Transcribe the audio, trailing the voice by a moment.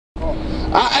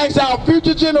I asked our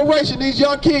future generation, these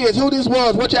young kids, who this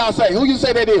was. What y'all say? Who you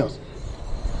say that is?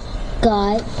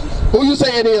 God. Who you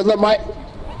say it is, look, Mike?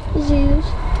 Jesus.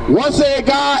 One said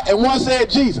God and one said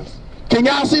Jesus. Can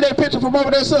y'all see that picture from over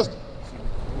there, sister?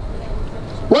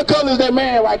 What color is that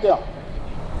man right there?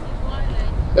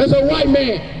 It's a white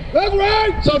man. That's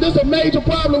right. So this is a major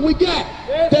problem we got.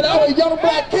 That our young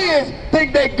black kids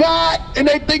think that God and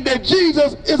they think that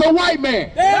Jesus is a white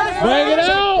man. Bring it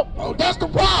out. Oh, that's the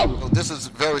problem. So this is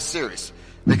very serious.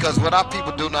 Because what our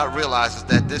people do not realize is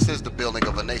that this is the building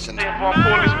of a nation. For a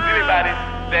coalition with anybody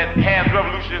that has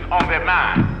revolution on their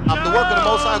mind. The work of the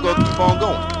Most High gonna keep on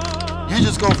going. You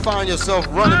just gonna find yourself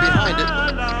running behind it.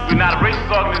 We're not a racist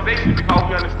organization because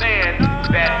we understand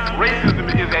that racism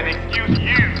is an excuse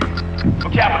used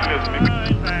for capitalism.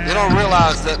 They don't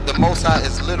realize that the Most High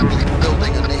is literally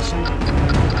building a nation.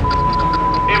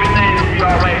 Everything will be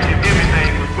alright if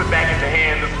everything was put back in the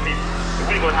hands of the people. And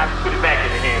we're gonna have to put it back in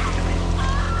the hands of the people.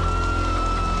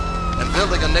 And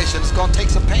building a nation is going to take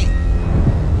some pain.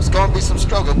 It's going to be some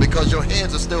struggle because your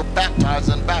hands are still baptized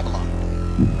in Babylon.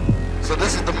 So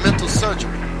this is the mental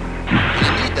surgery. And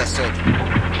you need that surgery.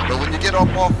 But when you get up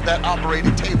off that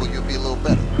operating table, you'll be a little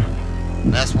better.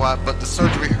 And that's why, but the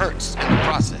surgery hurts in the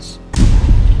process.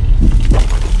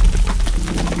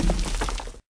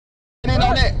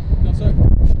 On that. No, sir.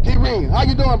 Keep reading. How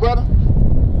you doing, brother?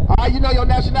 All right, you know your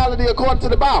nationality according to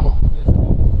the Bible.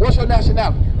 What's your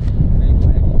nationality?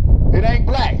 It ain't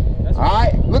black.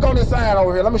 Alright? Look on this sign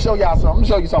over here. Let me show y'all something. Let me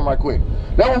show you something right quick.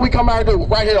 That's what we come out here do.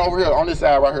 Right here, over here, on this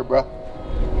side right here, bro.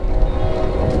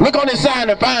 Look on this sign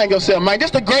and find yourself, man. This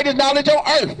is the greatest knowledge on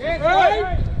earth.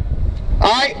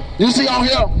 Alright? You see on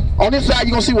here, on this side,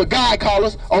 you're going to see what God called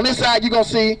us. On this side, you're going to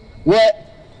see what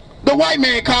the white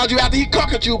man called you after he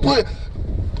conquered you, put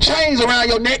chains around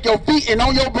your neck, your feet, and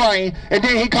on your brain, and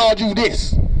then he called you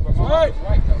this.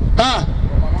 Huh?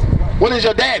 What is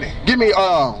your daddy? Give me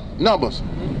numbers.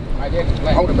 My daddy's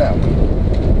black. Hold it back.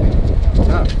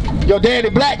 Your daddy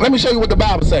black. Let me show you what the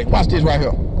Bible says. Watch this right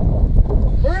here.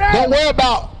 Don't worry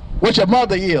about what your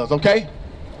mother is, okay?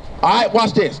 All right,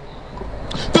 watch this.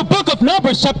 The book of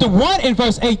Numbers, chapter 1 and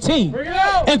verse 18.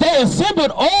 And they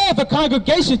assembled all the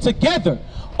congregation together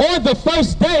on the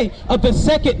first day of the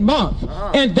second month.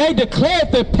 And they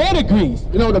declared their pedigrees.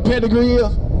 You know what a pedigree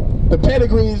is? The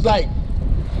pedigree is like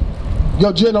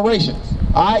your generations,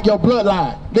 all right, your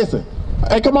bloodline. Listen,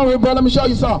 hey, come on here, bro, let me show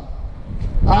you something.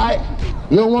 All right,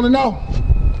 you don't want to know?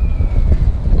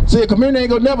 See, a community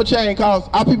ain't gonna never change because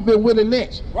our people been willing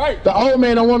lynched. Right. The old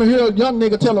man don't want to hear a young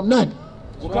nigga tell him nothing.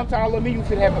 Well, come to our little meeting, we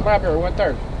finna have a Bible at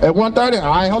 1:30. At 1:30?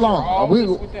 All right, hold on.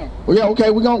 Well, yeah,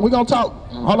 okay, we're gonna talk.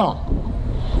 Hold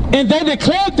on. And they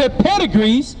declared their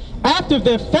pedigrees after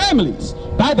their families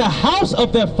by the house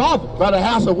of their fathers. By the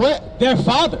house of what? Their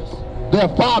fathers. Their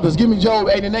fathers. Give me Job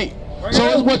 8 and 8. So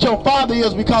it's what your father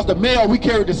is because the male, we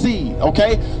carry the seed,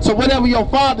 okay? So whatever your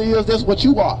father is, that's what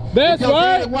you are. That's if your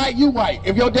right. daddy white, you white.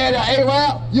 If your daddy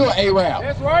Arab, you're Arab.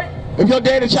 That's right. If your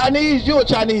daddy Chinese, you're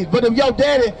Chinese. But if your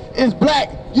daddy is black,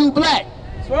 you black.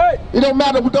 That's right. It don't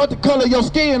matter what the color of your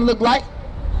skin look like.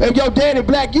 If your daddy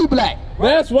black, you black.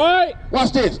 That's right.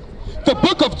 Watch this. The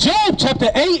book of Job, chapter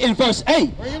 8 and verse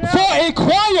 8. For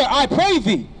inquire, I pray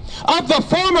thee, of the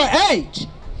former age,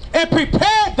 and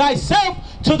prepare thyself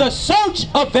to the search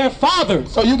of their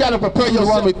fathers. So you got to prepare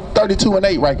yourself with 32 and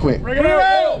 8 right quick.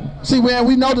 See, man,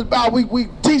 we know this Bible. We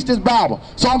teach this Bible.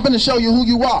 So I'm going to show you who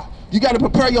you are. You got to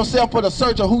prepare yourself for the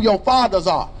search of who your fathers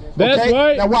are. That's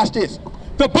right. Now watch this.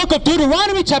 The book of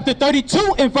Deuteronomy, chapter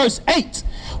 32 and verse 8.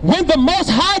 When the Most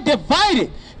High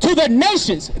divided to the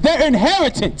nations their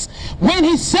inheritance, when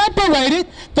he separated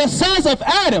the sons of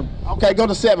Adam. Okay, go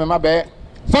to 7, my bad.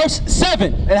 Verse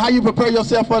 7. And how you prepare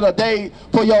yourself for the day,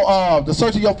 for your the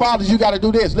search of your fathers, you got to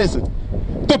do this. Listen.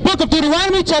 The book of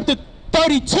Deuteronomy, chapter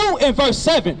 32 and verse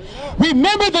 7.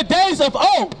 Remember the days of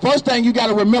old. First thing, you got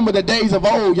to remember the days of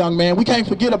old, young man. We can't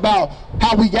forget about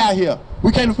how we got here.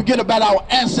 We can't forget about our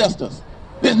ancestors.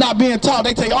 It's not being taught.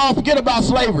 They tell you, oh, forget about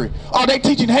slavery. Oh, they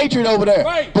teaching hatred over there.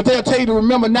 Right. But they'll tell you to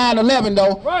remember 9/11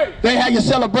 though. Right. They have you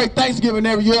celebrate Thanksgiving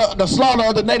every year, the slaughter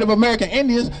of the Native American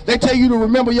Indians. They tell you to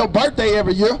remember your birthday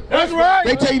every year. That's right.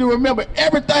 They tell you to remember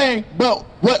everything but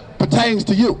what pertains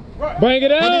to you. Right. Bring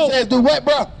it out. But it says do what,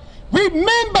 bro?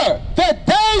 Remember the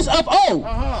days of old.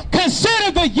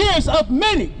 Consider the years of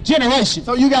many generations.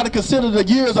 So you got to consider the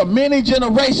years of many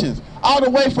generations, all the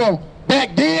way from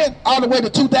back then, all the way to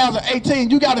 2018.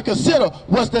 You got to consider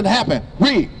what's done happened.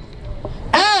 Read.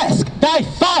 Ask thy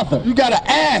father. You got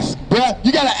to ask, bruh.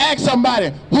 You got to ask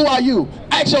somebody, who are you?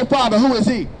 Ask your father, who is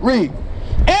he? Read.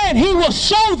 And he will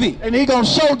show thee. And he going to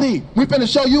show thee. We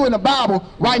finna show you in the Bible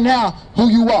right now who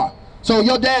you are. So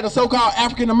your dad is so-called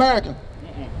African American.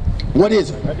 What is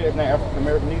it? My dad's not African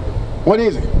American either. What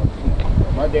is it?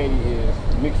 My daddy is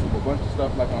mixed with a bunch of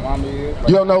stuff like my mama is. Like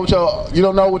You don't know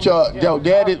what your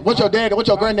dad is. What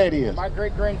your granddaddy is? My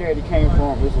great granddaddy came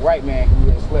from was a white man who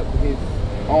had slept with his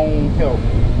own help,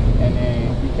 and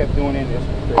then he kept doing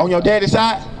it. On your daddy's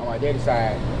side? On my daddy's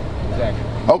side, exactly.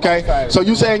 Okay. So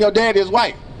you saying your daddy is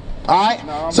white? All right.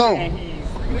 No, I'm so saying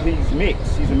he's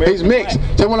mixed. He's American. he's mixed.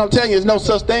 So what I'm telling you, there's no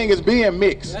such thing as being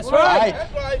mixed. That's right. All right?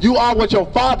 That's right. You are what your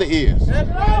father is. That's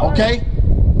right. Okay?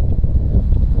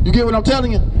 You get what I'm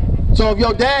telling you? So if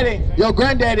your daddy, your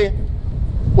granddaddy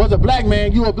was a black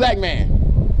man, you a black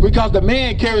man. Because the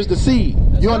man carries the seed.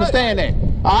 You understand that?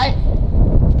 All right?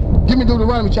 Give me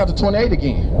Deuteronomy chapter 28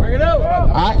 again. Bring it up. All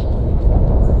right?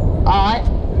 All right?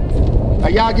 Now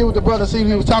y'all get what the brother see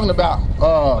he was talking about.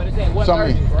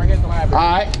 Something. All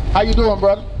right. How you doing,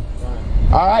 brother?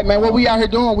 All right, man. What we out here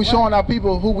doing, we showing our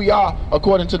people who we are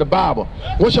according to the Bible.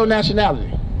 What's your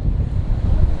nationality?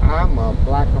 I'm a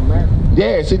black American.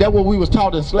 Yeah, see, that's what we was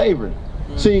taught in slavery.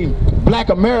 See, black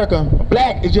America,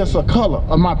 black is just a color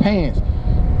of my pants.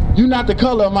 You not the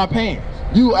color of my pants.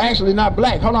 You actually not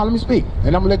black. Hold on, let me speak, and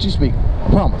I'm gonna let you speak. I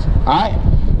promise. All right?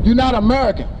 You're not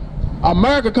American.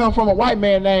 America comes from a white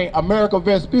man named Amerigo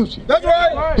Vespucci. That's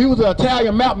right. He was an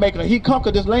Italian map maker. He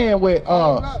conquered this land with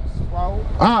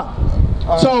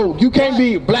so you can't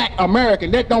be black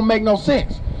American. That don't make no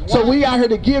sense. So we out here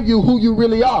to give you who you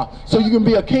really are, so you can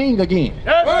be a king again.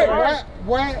 That's right.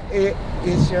 Where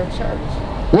is your church?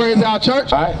 Where is our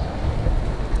church? All right.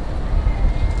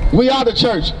 We are the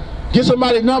church. Get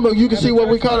somebody's number. You can see where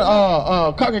we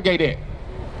congregate at.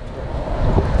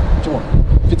 Which one?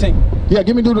 15. Yeah,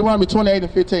 give me Deuteronomy 28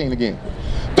 and 15 again.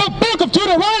 The book of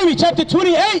Deuteronomy, chapter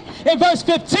 28 and verse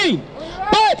 15.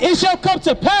 But it shall come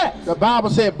to pass. The Bible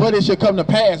said, but it shall come to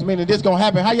pass, meaning this gonna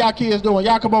happen. How y'all kids doing?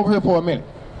 Y'all come over here for a minute.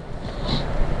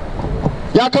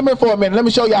 Y'all come here for a minute. Let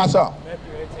me show y'all something.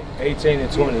 18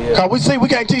 and 20, yeah. Cause we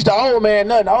can't teach the old man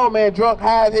nothing. The old man drunk,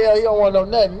 high as hell, he don't want to know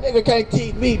nothing. Nigga can't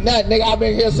teach me nothing. Nigga, I've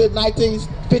been here since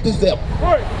 1957.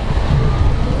 Right.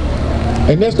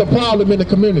 And that's the problem in the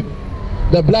community.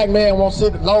 The black man won't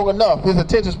sit long enough. His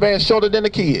attention span is shorter than the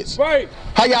kids. Right.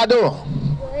 How y'all doing?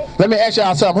 Let me ask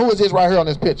y'all something. Who is this right here on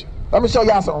this picture? Let me show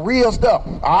y'all some real stuff.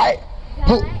 All right?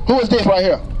 Who is this right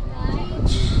here?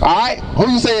 All right?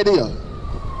 Who you say it is?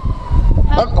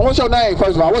 What's your name,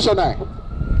 first of all? What's your name?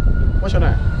 What's your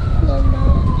name?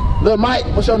 Little Mike.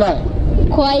 What's your name?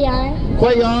 Quayon.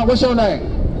 Quayon. What's your name?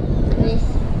 Chris.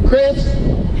 Chris?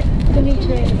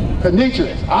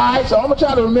 Demetrius. All right, so I'm gonna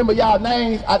try to remember y'all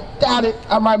names. I doubt it.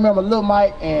 I might remember Lil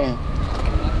Mike and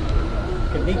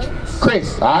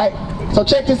Chris. All right. So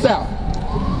check this out.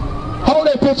 Hold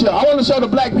that picture. I want to show the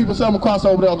black people something across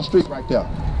over there on the street right there.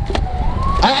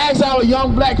 I asked our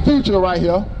young black future right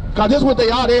here, cause this is what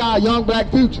they are. They are a young black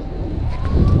future.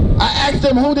 I asked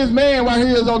them who this man right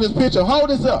here is on this picture. Hold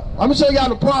this up. I'm gonna show y'all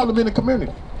the problem in the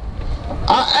community.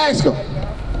 I asked them.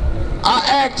 I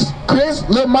asked Chris,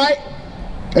 Lil Mike,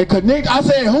 and Connect. I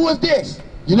said, who is this?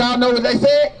 You know what they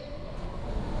said?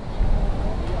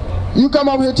 You come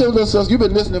over here too, little sister. You've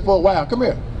been listening for a while. Come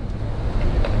here.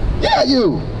 Yeah,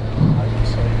 you.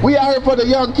 We out here for the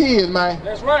young kids, man.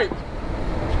 That's right.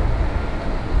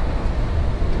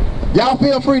 Y'all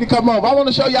feel free to come over. I want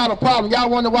to show y'all the problem. Y'all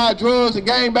wonder why drugs and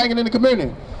gang banging in the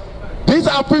community. These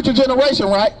are our future generation,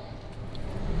 right?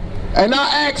 And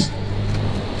I asked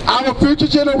our future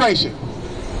generation,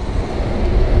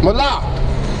 Malak,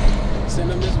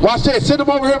 watch this. Send them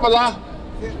over here, Malak.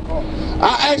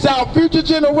 I asked our future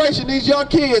generation, these young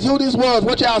kids, who this was.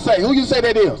 What y'all say? Who you say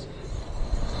that is?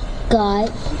 God.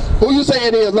 Who you say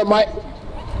it is, little Mike?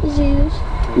 Jesus.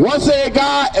 One said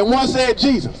God and one said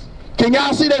Jesus. Can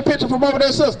y'all see that picture from over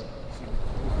there, sister?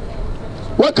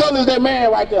 What color is that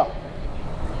man right there?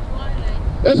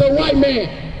 It's a white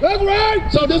man. That's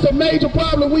right. So this is a major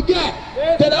problem we got.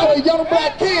 That our young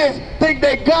black kids think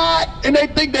that God and they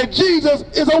think that Jesus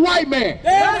is a white man.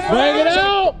 Bring it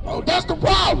out. Oh, that's the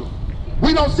problem.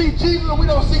 We don't see Jesus and we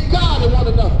don't see God in one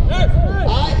another. All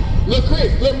right? Look,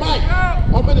 Chris, look, Mike.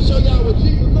 I'm going to show y'all what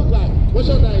Jesus look like. What's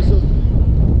your name, sister?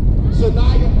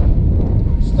 Sanaya?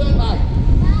 Stanley.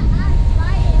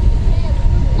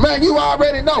 Man, you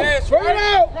already know. That's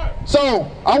right.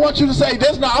 So, I want you to say,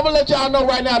 that's not, I'm going to let y'all know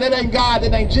right now, that ain't God,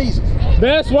 that ain't Jesus.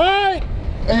 That's right.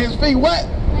 And his feet what?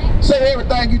 Say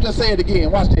everything you just said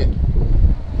again. Watch this.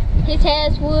 His hair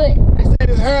is wood. He said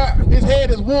his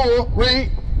head is wool. Read.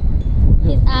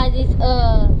 His eyes is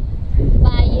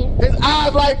fire. His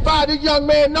eyes like fire. This young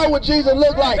man know what Jesus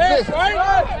look like. That's Listen.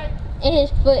 right. And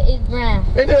his foot is brown.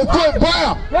 And his foot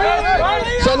brown.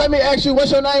 Right. So let me ask you,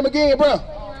 what's your name again, bro?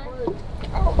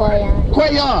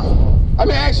 Quayon, let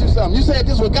me ask you something. You said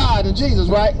this was God and Jesus,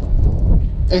 right?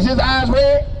 Is his eyes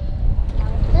red?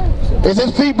 Is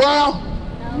his feet brown?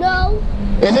 No.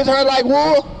 Is his hair like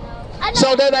wool?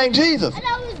 So that ain't Jesus. I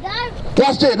know it's God.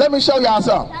 Watch this. Let me show y'all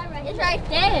something. It's right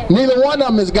there. Neither one of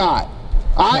them is God.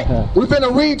 Alright? We're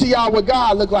finna read to y'all what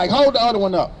God look like. Hold the other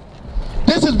one up.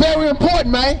 This is very important,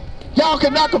 man. Y'all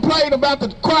cannot complain about the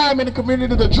crime in the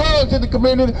community, the drugs in the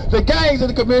community, the gangs in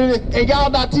the community, and y'all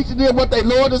not teaching them what their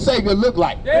Lord and Savior look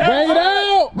like. Bring it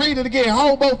out! Read it again.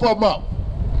 Hold both of them up.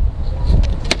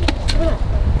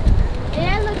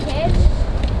 Yeah, look at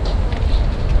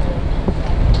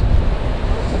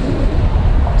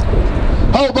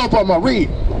Hold both of them up. Read.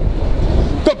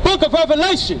 The book of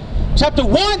Revelation, chapter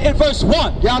 1 and verse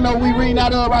 1. Y'all know we reading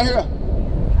out of right here?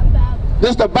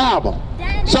 This is the Bible.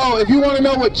 So if you want to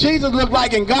know what Jesus looked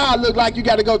like and God looked like, you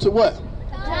got to go to what?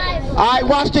 Alright,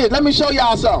 watch this. Let me show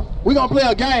y'all something. We're going to play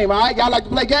a game, alright? Y'all like to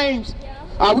play games?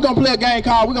 Alright, we're going to play a game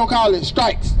we're going to call it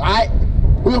strikes, alright?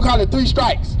 We're going to call it 3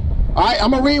 strikes. Alright,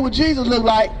 I'm going to read what Jesus looked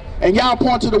like, and y'all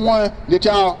point to the one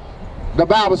that the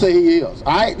Bible say he is.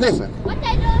 Alright, listen. What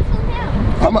they doing to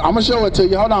him? I'm going to show it to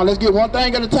you. Hold on, let's get one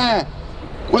thing at a time.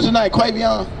 What's your name,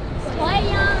 Quavion?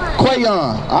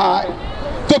 Quayon, alright.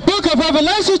 The book of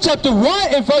Revelation, chapter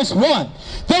 1 and verse 1.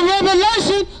 The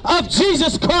revelation of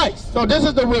Jesus Christ. So this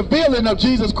is the revealing of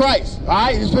Jesus Christ.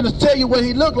 Alright, he's going to tell you what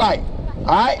he looked like.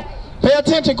 Alright, pay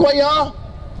attention, Quayon.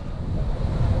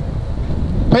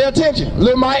 Pay attention.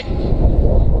 Lil Mike,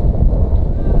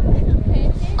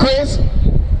 Chris,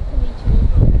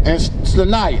 and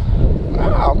Sanaya.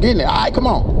 I'm getting it. Alright, come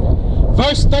on.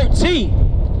 Verse 13.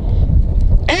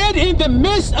 And in the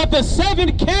midst of the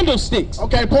 7 candlesticks.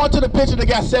 Okay, point to the picture that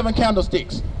got 7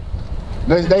 candlesticks.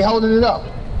 They holding it up.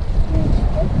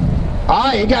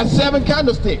 Alright, it got 7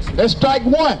 candlesticks. Let's strike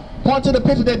 1. Point to the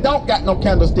picture that don't got no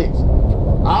candlesticks.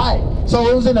 Alright, so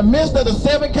it was in the midst of the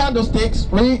 7 candlesticks.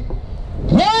 Read.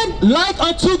 One like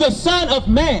unto the Son of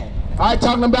Man. Alright,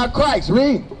 talking about Christ.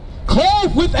 Read.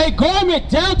 Clothed with a garment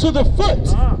down to the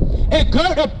foot, and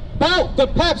girt about the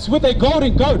paps with a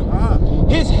golden girdle.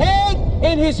 His head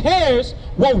and his hairs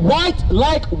were white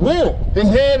like wool. His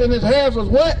head and his hairs was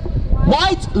what?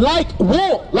 White like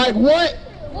wool. Like what?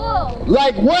 Wool.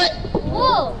 Like what?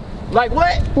 Wool. Like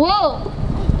what? Wool.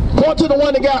 Point to the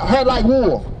one that got hair like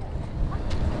wool.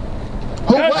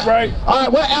 That's right.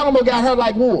 Alright, what animal got hair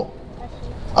like wool?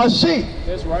 A sheep.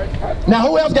 That's right. Now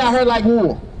who else got hair like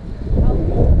wool?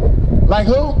 Like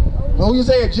who? Who you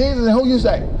say? Jesus, and who you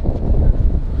say?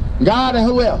 God, and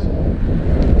who else?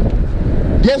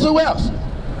 Guess who else?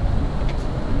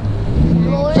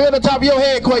 Feel the top of your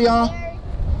head, Quayon.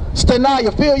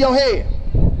 Stanaya, feel your head.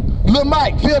 Lil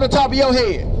Mike, feel the top of your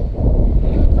head.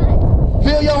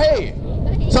 Feel your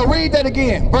head. So read that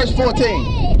again, verse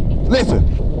 14.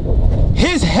 Listen.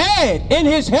 His head and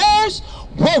his hairs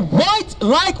were white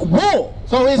like wool.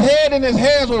 So his head and his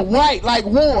hairs were white like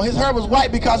wool. His hair was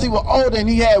white because he was older and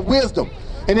he had wisdom.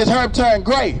 And his hair turned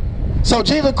gray. So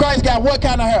Jesus Christ got what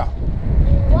kind of hair?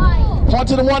 White. Point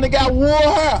to the one that got wool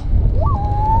hair.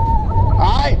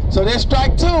 Alright, so that's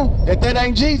strike 2. That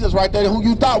ain't Jesus right there, who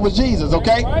you thought was Jesus,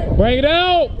 okay? Bring it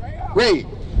out. Read.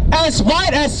 As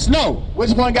white as snow.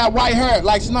 Which one got white hair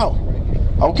like snow?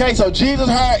 Okay, so Jesus'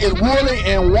 hair is woolly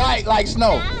and white like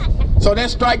snow. So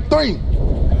that's strike 3.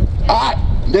 Alright,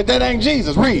 that ain't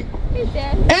Jesus. Read.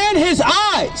 And his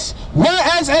eyes were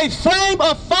as a flame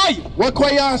of fire. What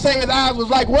Quayon say his eyes was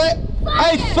like what?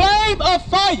 A flame of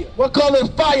fire. What color is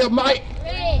fire, Mike?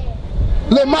 Red.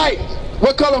 Little Mike,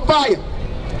 what color fire?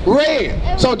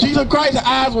 Red. So Jesus Christ's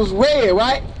eyes was red,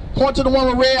 right? Point to the one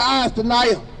with red eyes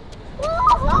tonight.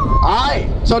 Alright,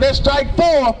 so that's strike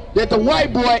 4 that the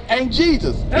white boy ain't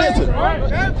Jesus. Listen.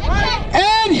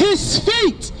 And his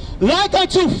feet like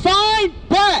unto fine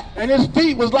brass. And his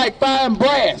feet was like fine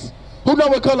brass. Who know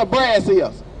what color brass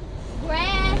is?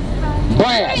 Grass.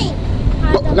 Brass.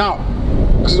 Now,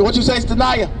 what you say,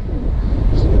 Stanaya?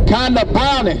 Kind of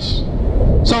brownish.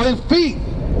 So his feet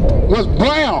was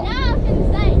brown.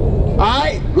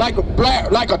 Alright, like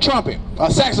a trumpet,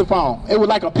 a saxophone. It was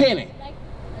like a penny.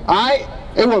 Alright,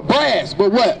 it was brass,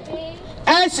 but what?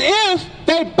 As if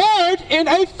they burned in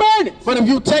a furnace. But if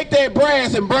you take that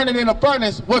brass and burn it in a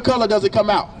furnace, what color does it come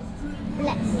out?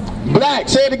 Black. Black.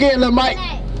 Say it again, little Mike.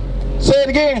 Black. Say it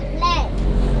again. Black.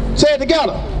 Say it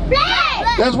together.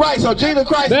 Black. That's right. So Jesus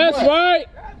Christ. That's is what?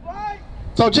 right.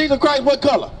 So Jesus Christ, what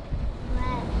color?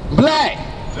 Black.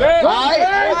 Black.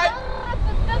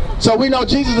 Right? So we know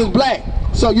Jesus is black.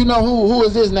 So you know who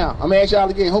is this now? I'm gonna ask y'all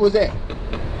again. Who is that?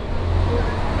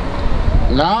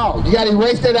 No, you gotta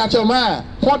erase that out your mind.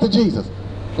 Point to Jesus.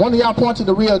 One of y'all point to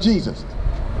the real Jesus.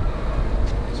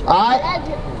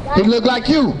 Alright? He look like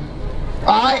you.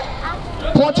 Alright?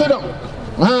 Point to them.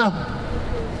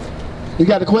 You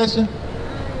got a question?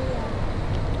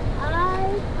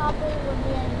 I probably would be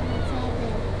able to say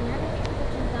that none of the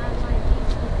pictures are like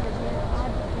this because they're all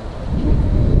different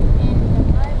pictures. And the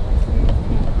Bible says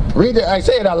that. Read it. I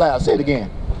say it out loud. Say it again.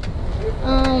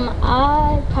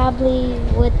 I probably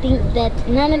would think that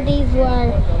none of these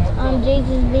were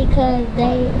Jesus because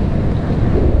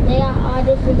they are all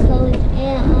different colors,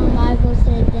 and Bible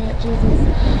said that Jesus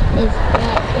is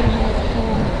black and has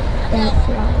hair that's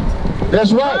white.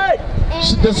 That's right.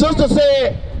 The sister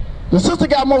said, the sister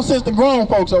got more sense than grown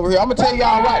folks over here. I'm gonna tell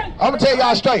y'all right. I'm gonna tell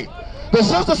y'all straight. The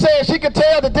sister said she could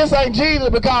tell that this ain't Jesus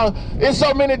because it's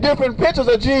so many different pictures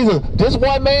of Jesus. This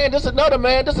one man, this another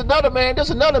man, this another man, this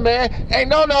another man. Ain't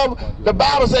none of them. The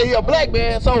Bible say he a black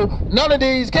man, so none of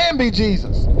these can be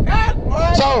Jesus.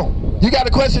 So, you got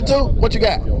a question too? What you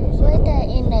got? What's that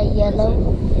in the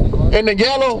yellow? In the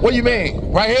yellow? What do you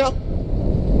mean? Right here?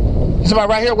 Somebody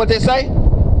right here, what they say?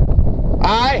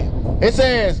 Alright. It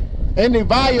says, in the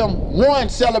volume 1,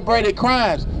 Celebrated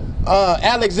Crimes,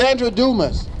 Alexandra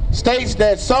Dumas states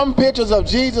that some pictures of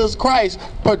Jesus Christ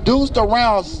produced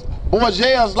around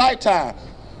Bourget's lifetime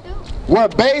were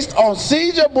based on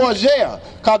Caesar Borgia.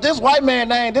 Because this white man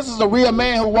name, this is a real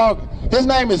man who walked, his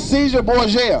name is Caesar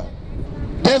Borgia.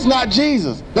 That's not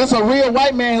Jesus. That's a real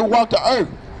white man who walked the earth.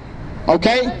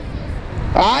 Okay?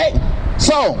 Alright?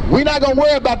 So, we're not going to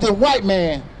worry about this white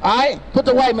man. Alright? Put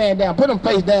the white man down. Put him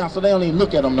face down so they don't even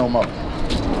look at him no more.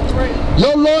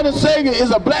 Your Lord and Savior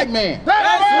is a black man.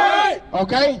 That's right.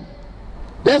 Okay?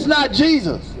 That's not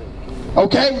Jesus.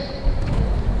 Okay?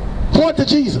 Point to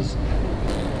Jesus.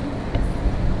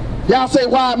 Y'all say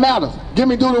why it matters. Give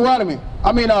me Deuteronomy.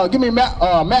 Give me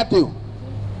Matthew.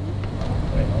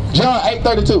 John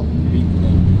 8:32.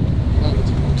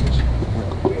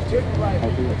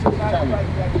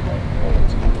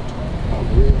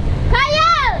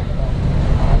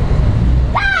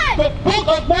 The book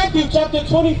of Matthew, chapter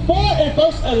 24 and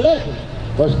verse 11.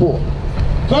 Verse 4.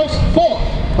 Verse 4.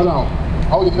 Hold on.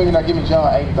 Hold your finger now. Give me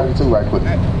John 8:32 right quick.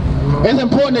 It's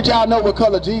important that y'all know what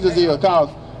color Jesus is, cause.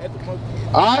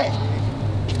 Alright?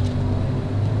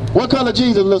 What color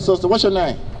Jesus, little sister? What's your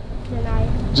name?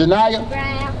 Janiyah.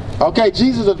 Brown. Okay,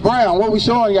 Jesus is brown. What we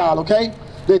showing y'all, okay?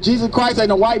 That Jesus Christ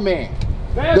ain't a white man.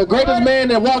 The greatest man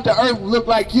that walked the earth looked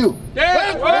like you.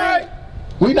 That's right.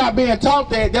 We not being taught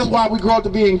that. That's why we grow up to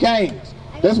be in gangs.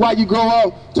 That's why you grow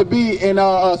up to be in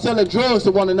selling drugs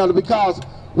to one another, because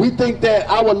we think that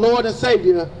our Lord and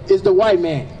Savior is the white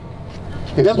man.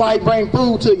 And that's why he bring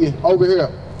food to you over here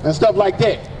and stuff like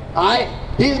that. Alright?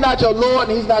 He's not your Lord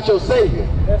and he's not your Savior.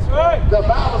 That's right. The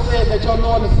Bible says that your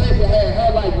Lord and Savior had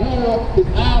hair like wool, his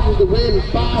eyes was the red as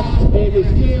fire, and his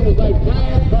skin was like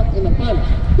brass burnt in the furnace.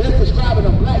 That's describing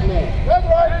a black man. That's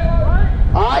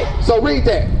right. Alright? So read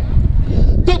that.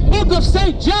 The book of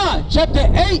St. John, chapter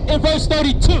 8 and verse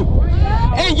 32.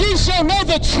 And ye shall know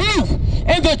the truth,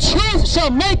 and the truth shall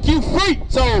make you free.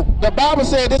 So the Bible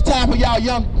said it's time for y'all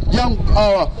young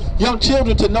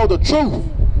children to know the truth.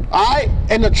 Alright?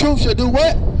 And the truth shall do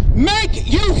what? Make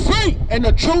you free. And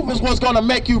the truth is what's going to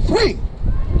make you free.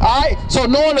 Alright? So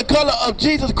knowing the color of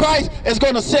Jesus Christ is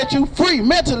going to set you free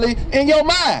mentally in your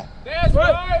mind. That's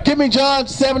right. Give me John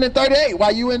 7 and 38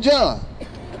 while you in John.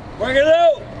 Bring it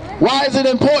out. Why is it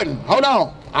important? Hold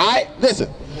on. Alright? Listen.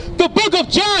 The book of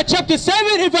John, chapter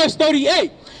 7 and verse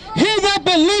 38. He that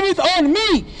believeth on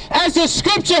me, as the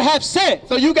scripture hath said.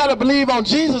 So you got to believe on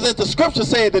Jesus as the scripture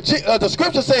said. The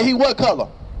scripture said he what color?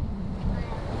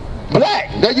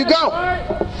 Black. There you go.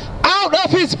 Out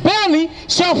of his belly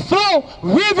shall flow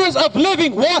rivers of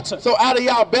living water. So out of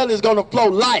y'all belly is going to flow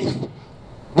life.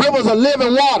 Rivers of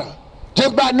living water.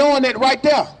 Just by knowing that right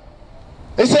there.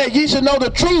 It said ye should know the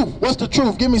truth. What's the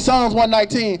truth? Give me Psalms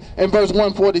 119 and verse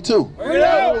 142.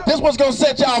 This what's going to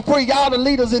set y'all free. Y'all the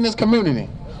leaders in this community.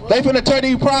 They finna turn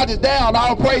these projects down.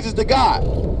 All praises to God.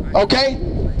 Okay?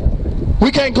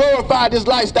 We can't glorify this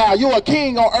lifestyle. You a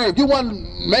king on earth. You weren't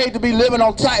made to be living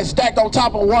on stacked on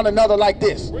top of one another like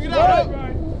this.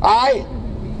 Alright?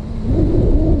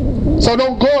 So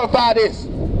don't glorify this.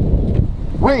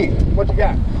 Read. What you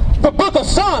got? The book of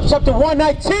Psalms, chapter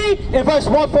 119 and verse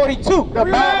 142.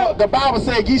 The Bible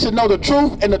said ye should know the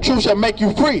truth, and the truth shall make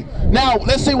you free. Now,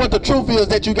 let's see what the truth is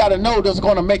that you got to know that's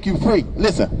going to make you free.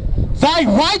 Listen. Thy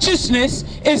righteousness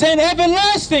is an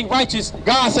everlasting righteousness.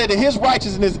 God said that his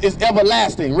righteousness is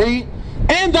everlasting. Read.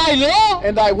 And thy law.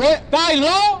 And thy what? Thy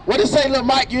law. What did it say, little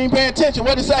Mike? You ain't paying attention.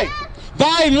 What did it say?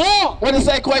 Thy law. What did it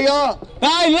say, Quayon?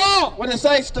 Thy law. What did it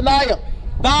say, Stanaya?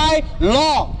 Thy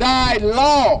law. Thy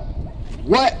law.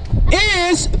 What?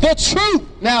 is the truth.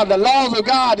 Now, the laws of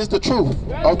God is the truth,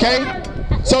 okay?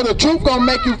 So the truth gonna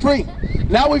make you free.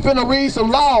 Now we finna read some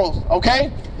laws,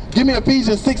 okay? Give me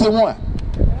Ephesians 6:1.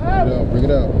 Bring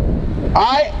it up. All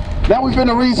right, now we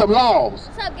finna read some laws.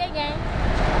 What's up, gang?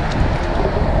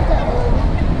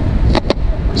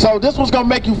 So this was gonna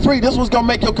make you free. This was gonna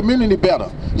make your community better.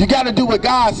 You gotta do what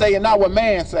God say and not what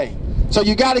man say. So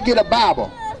you gotta get a Bible,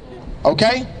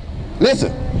 okay?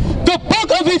 Listen. The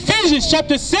book of Ephesians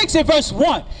chapter 6 and verse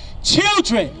 1.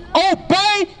 Children,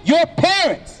 obey your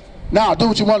parents. Now do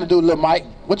what you want to do, little Mike.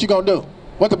 What you gonna do?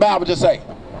 What the Bible just say?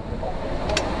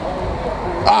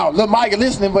 Oh, little Mike is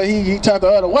listening, but he turned the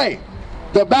other way.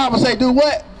 The Bible say do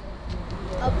what?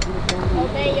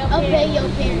 Obey your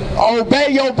parents. Obey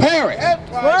your parents.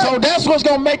 So that's what's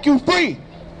gonna make you free.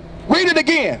 Read it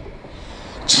again.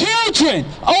 Children,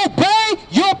 obey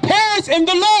your parents in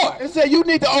the Lord. It said you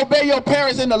need to obey your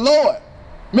parents in the Lord.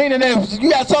 Meaning that you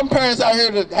got some parents out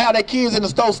here that have their kids in the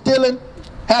store stealing,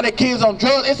 have their kids on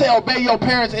drugs. It said obey your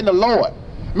parents in the Lord.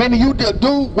 Meaning you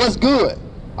do what's good.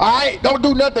 All right? Don't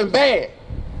do nothing bad.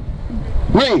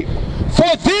 Read.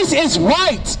 For this is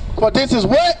right. For this is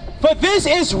what? For this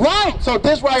is right. So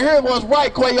this right here was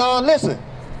right, Quayon. Listen.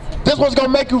 This was going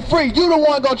to make you free. You the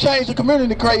one going to change the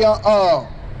community, Quayon.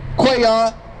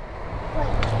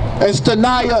 And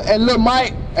Stanaya and Lil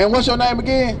Mike. And what's your name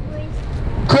again?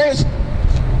 Chris.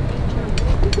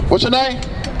 What's your name?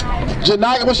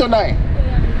 Janaya. What's your name?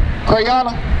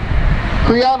 Crayana.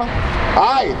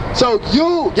 Alright, so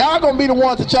y'all gonna be the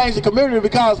ones to change the community,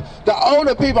 because the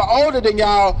older people older than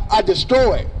y'all are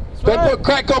destroyed. They put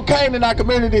crack cocaine in our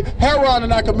community, heroin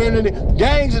in our community,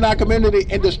 gangs in our community,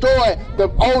 and destroy the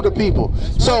older people.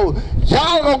 So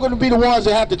y'all are gonna be the ones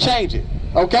that have to change it,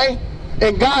 okay?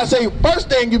 And God say, first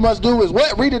thing you must do is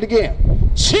what? Read it again.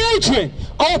 Children,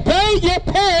 obey your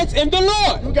parents in the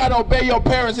Lord. You gotta obey your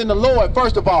parents in the Lord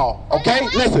first of all, okay?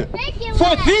 Listen.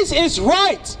 For this is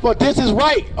right. For this is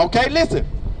right, okay? Listen.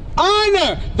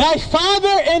 Honor thy father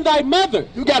and thy mother.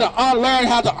 You gotta learn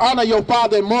how to honor your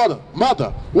father and mother.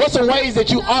 What's some ways that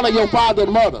you honor your father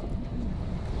and mother?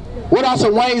 What are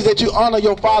some ways that you honor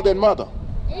your father and mother?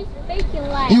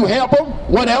 You help them.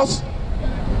 What else?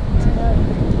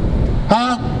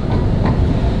 Huh?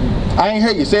 I ain't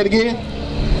hear you. Say it again.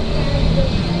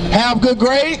 Have good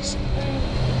grades.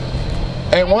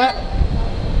 And what?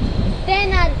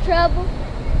 Staying out of trouble.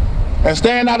 And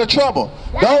staying out of trouble.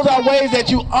 Those are ways that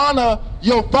you honor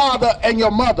your father and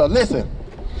your mother. Listen.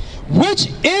 Which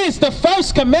is the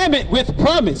first commandment with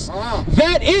promise,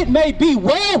 that it may be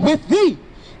well with thee,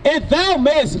 and thou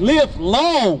mayest live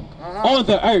long on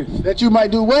the earth. That you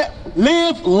might do what?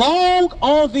 Live long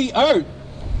on the earth.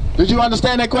 Did you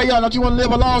understand that, Quayon? Don't you want to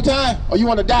live a long time, or you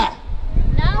want to die?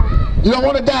 No. You don't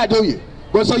want to die, do you?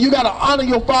 But so you got to honor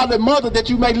your father and mother that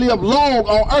you may live long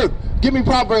on earth. Give me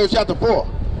Proverbs chapter 4.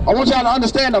 I want y'all to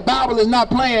understand the Bible is not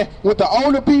playing with the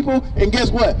older people, and guess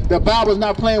what? The Bible is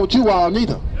not playing with you all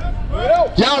neither.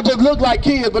 Y'all just look like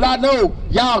kids, but I know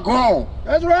y'all grown.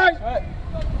 That's right.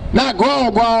 Not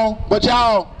grown, but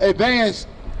y'all advanced.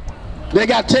 They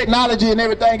got technology and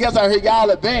everything else out here. Y'all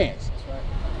advanced.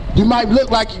 You might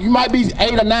look like you might be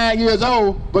 8 or 9 years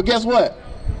old, but guess what?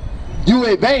 You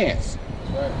advanced.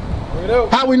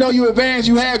 How we know you advanced?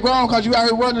 You had grown because you out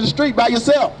here running the street by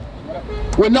yourself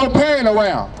with no parent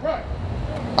around.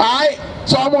 Alright?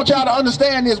 So I want y'all to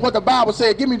understand this, what the Bible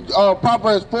said. Give me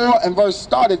Proverbs 4 and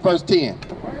start at verse 10.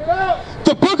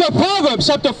 The book of Proverbs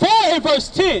chapter 4 and verse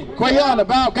 10. Quayon,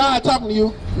 about God talking to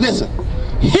you. Listen.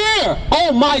 Hear,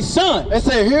 O my son. They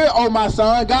say, hear, O my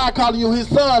son. God calling you his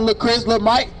son, little Chris, little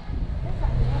Mike.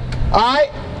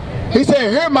 Alright? He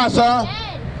said, hear my son.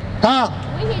 Huh?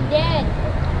 We his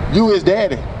daddy. You his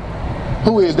daddy.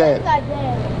 Who is daddy? That's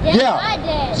my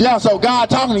daddy. Yeah, so God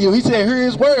talking to you. He said, hear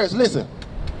his words. Listen.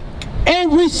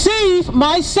 And receive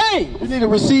my saying. You need to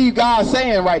receive God's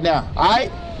saying right now.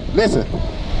 Alright? Listen.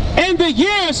 And the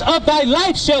years of thy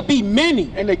life shall be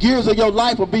many. And the years of your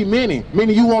life will be many.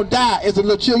 Meaning you won't die. It's a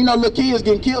little chill. You know little kids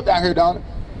getting killed out here, don't it?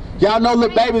 Y'all know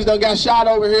little babies done got shot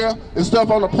over here and stuff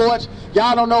on the porch.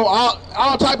 Y'all don't know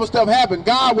all type of stuff happen.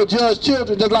 God will judge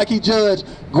children just like he judged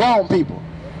grown people.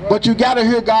 But you got to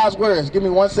hear God's words. Give me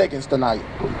 1 second tonight.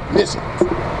 Listen.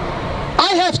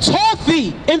 I have taught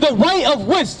thee in the way of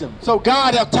wisdom. So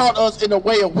God have taught us in the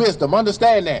way of wisdom.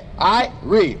 Understand that. All right?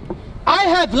 Read. I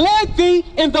have led thee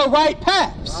in the right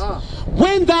paths.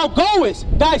 When thou goest,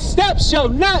 thy steps shall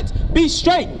not be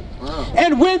straightened.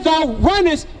 And when thou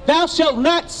runnest, thou shalt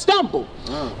not stumble.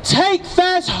 Take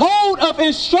fast hold of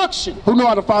instruction. Who know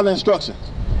how to follow instructions?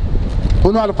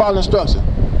 Who know how to follow instructions?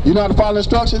 You know how to follow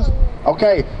instructions?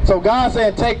 Okay, so God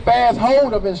said take fast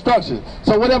hold of instructions.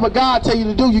 So whatever God tell you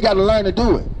to do, you got to learn to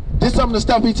do it. This is some of the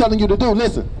stuff he's telling you to do.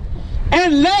 Listen.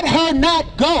 And let her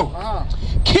not go.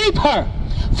 Keep her,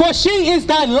 for she is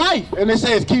thy life. And it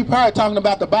says keep her, talking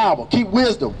about the Bible. Keep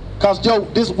wisdom, because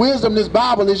this wisdom, this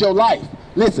Bible is your life.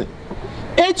 Listen.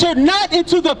 Enter not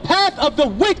into the path of the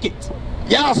wicked.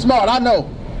 Y'all smart, I know.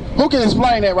 Who can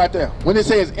explain that right there? When it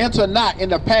says enter not in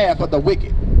the path of the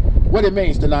wicked. What it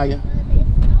means, Tanaya?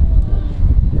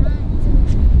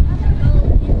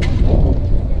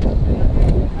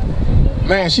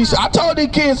 Man, I told these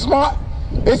kids smart.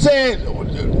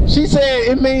 She said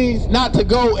it means not to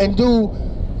go and do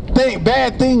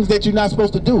bad things that you're not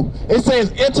supposed to do. It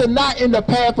says enter not in the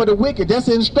path of the wicked. That's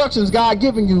the instructions God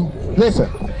giving you. Listen.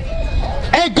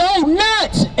 And go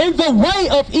not in the way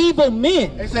of evil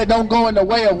men. They said don't go in the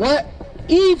way of what?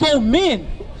 Evil men.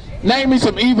 Name me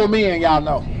some evil men y'all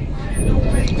know.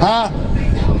 Huh?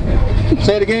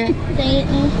 Say it again.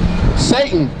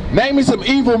 Satan. Name me some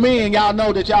evil men y'all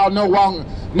know that y'all know wrong.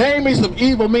 Name me some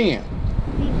evil men.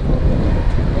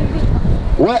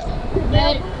 What?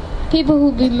 People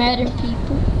who be murdering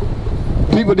people.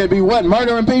 People that be what?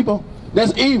 Murdering people?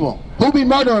 That's evil. Who be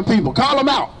murdering people? Call them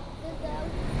out.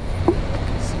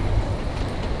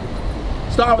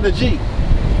 Start with a G.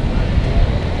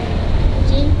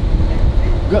 G.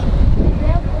 Good.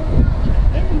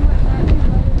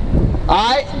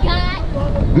 Alright?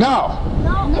 God. No.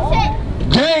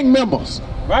 Gang members.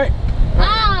 Right.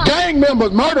 Gang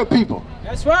members murder people.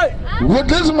 That's right.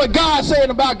 Listen what God's saying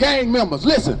about gang members.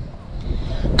 Listen.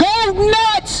 Go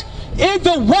not in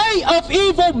the way of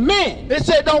evil men. It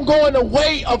said don't go in the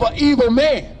way of an evil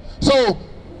man. So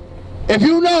if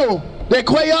you know that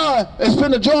Quayon is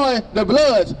finna join the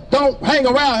Bloods, don't hang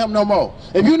around him no more.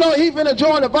 If you know he finna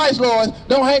join the Vice Lords,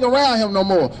 don't hang around him no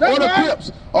more. That's or the right.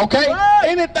 Crips, okay? Right.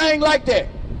 Anything like that.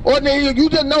 Or you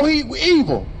just know he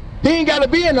evil. He ain't gotta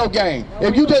be in no gang.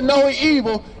 If you just know he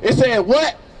evil, it said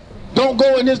what? Don't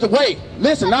go in this way.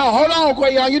 Listen now, hold on,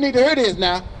 Quayon, you need to hear this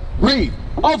now. Read.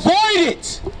 Avoid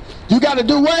it. You gotta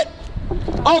do what?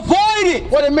 Avoid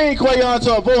it. What it mean, Quayon,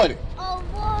 to avoid it?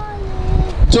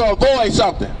 Avoid it. To avoid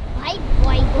something.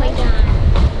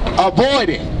 Avoid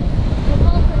it.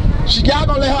 Y'all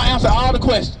gonna let her answer all the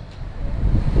questions.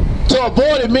 To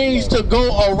avoid it means to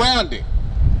go around it.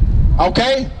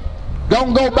 Okay?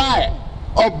 Don't go by it.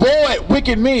 Avoid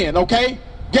wicked men, okay?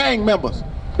 Gang members.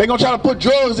 They gonna try to put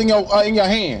drugs in your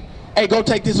hand. Hey, go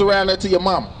take this around there to your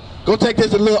mama. Go take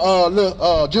this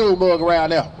little jewel mug around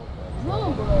there.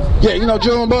 Yeah, you know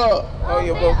jewel mug. Oh,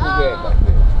 your book is bad like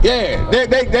that. Yeah,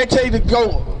 they tell you to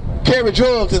go carry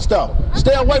drugs and stuff.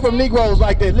 Stay away from Negroes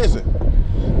like that. Listen.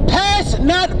 Pass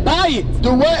not by it.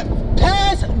 Do what?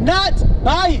 Pass not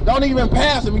by it. Don't even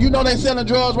pass them. You know they selling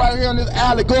drugs right here in this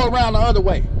alley. Go around the other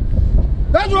way.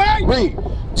 That's right. Read.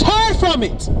 Turn from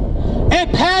it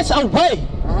and pass away.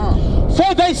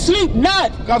 For they sleep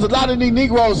not. Because a lot of these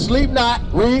Negroes sleep not.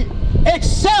 Read.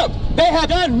 Except they have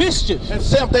done mischief.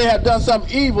 Except they have done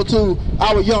something evil to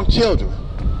our young children.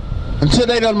 Until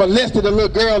they done molested a little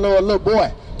girl or a little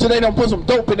boy. Till they done put some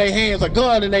dope in their hands, a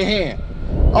gun in their hand.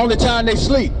 Only time they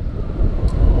sleep.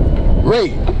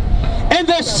 Read. And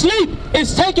their sleep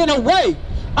is taken away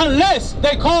unless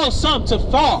they cause some to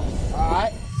fall.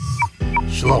 Alright.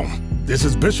 Shalom. This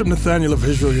is Bishop Nathaniel of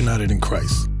Israel United in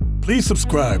Christ. Please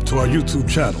subscribe to our YouTube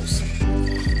channels.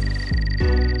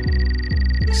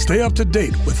 Stay up to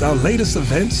date with our latest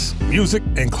events, music,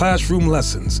 and classroom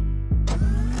lessons.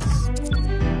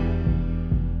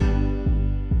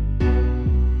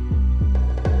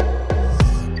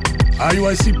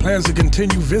 IUIC plans to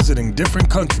continue visiting different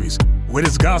countries where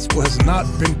this gospel has not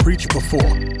been preached before.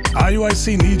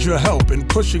 IUIC needs your help in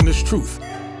pushing this truth.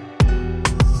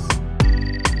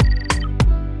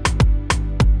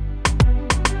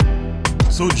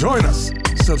 So join us,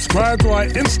 subscribe to our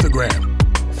Instagram,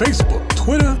 Facebook,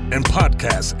 Twitter, and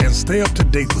podcasts, and stay up to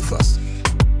date with us.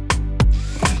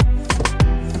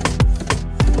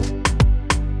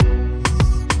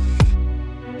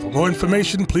 For more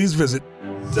information, please visit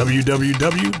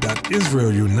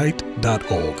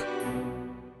www.israelunite.org.